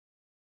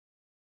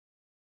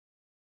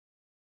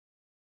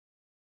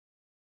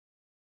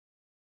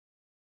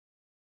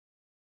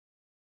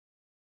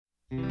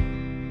You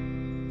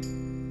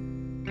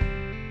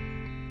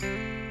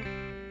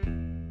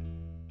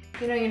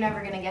know you're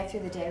never gonna get through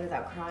the day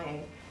without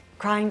crying.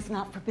 Crying's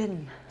not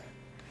forbidden.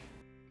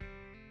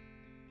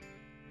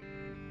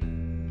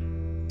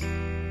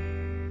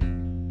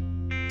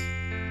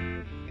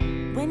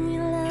 When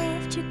you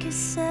loved, you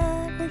kissed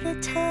up with a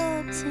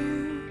tub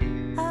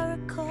tune. I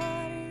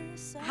recorded.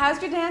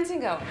 How's your dancing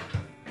going?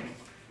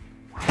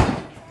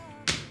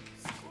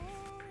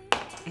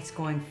 It's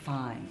going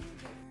fine.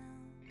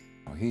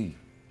 Oh, he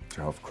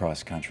drove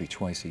cross country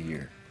twice a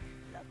year.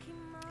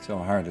 So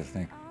hard to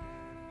think.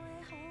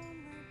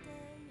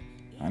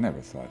 I never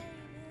thought.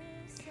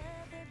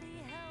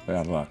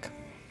 Bad luck.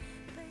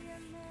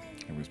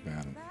 It was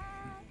bad.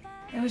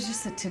 It was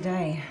just that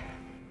today,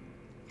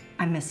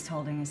 I missed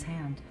holding his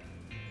hand.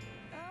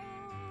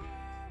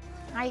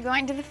 Are you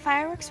going to the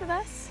fireworks with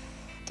us?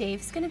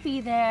 Dave's gonna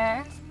be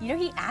there. You know,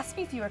 he asked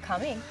me if you were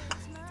coming.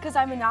 Because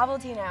I'm a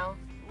novelty now.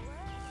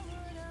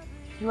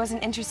 He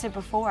wasn't interested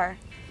before.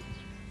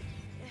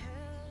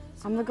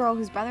 I'm the girl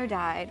whose brother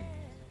died.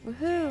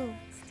 Woohoo!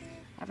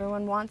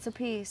 Everyone wants a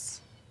piece.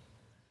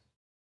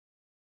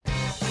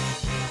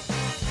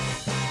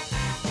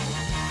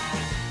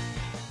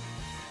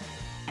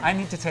 I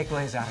need to take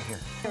Blaise out of here.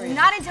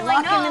 Not until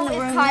I know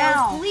if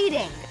Kyle's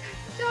bleeding.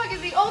 Dog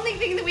is the only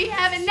thing that we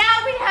have, and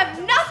now we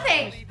have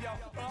nothing!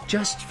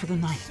 Just for the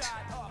night.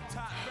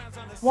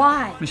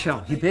 Why? Michelle,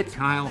 he bit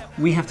Kyle.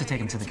 We have to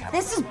take him to the cabin.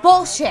 This is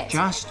bullshit!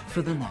 Just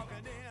for the night.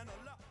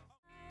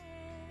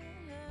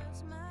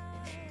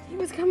 He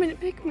was coming to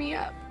pick me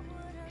up.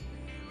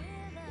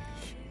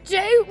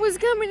 Jay was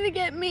coming to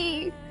get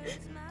me.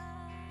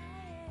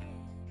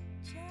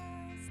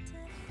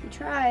 We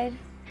tried.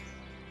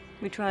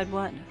 We tried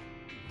what?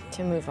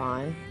 To move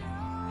on.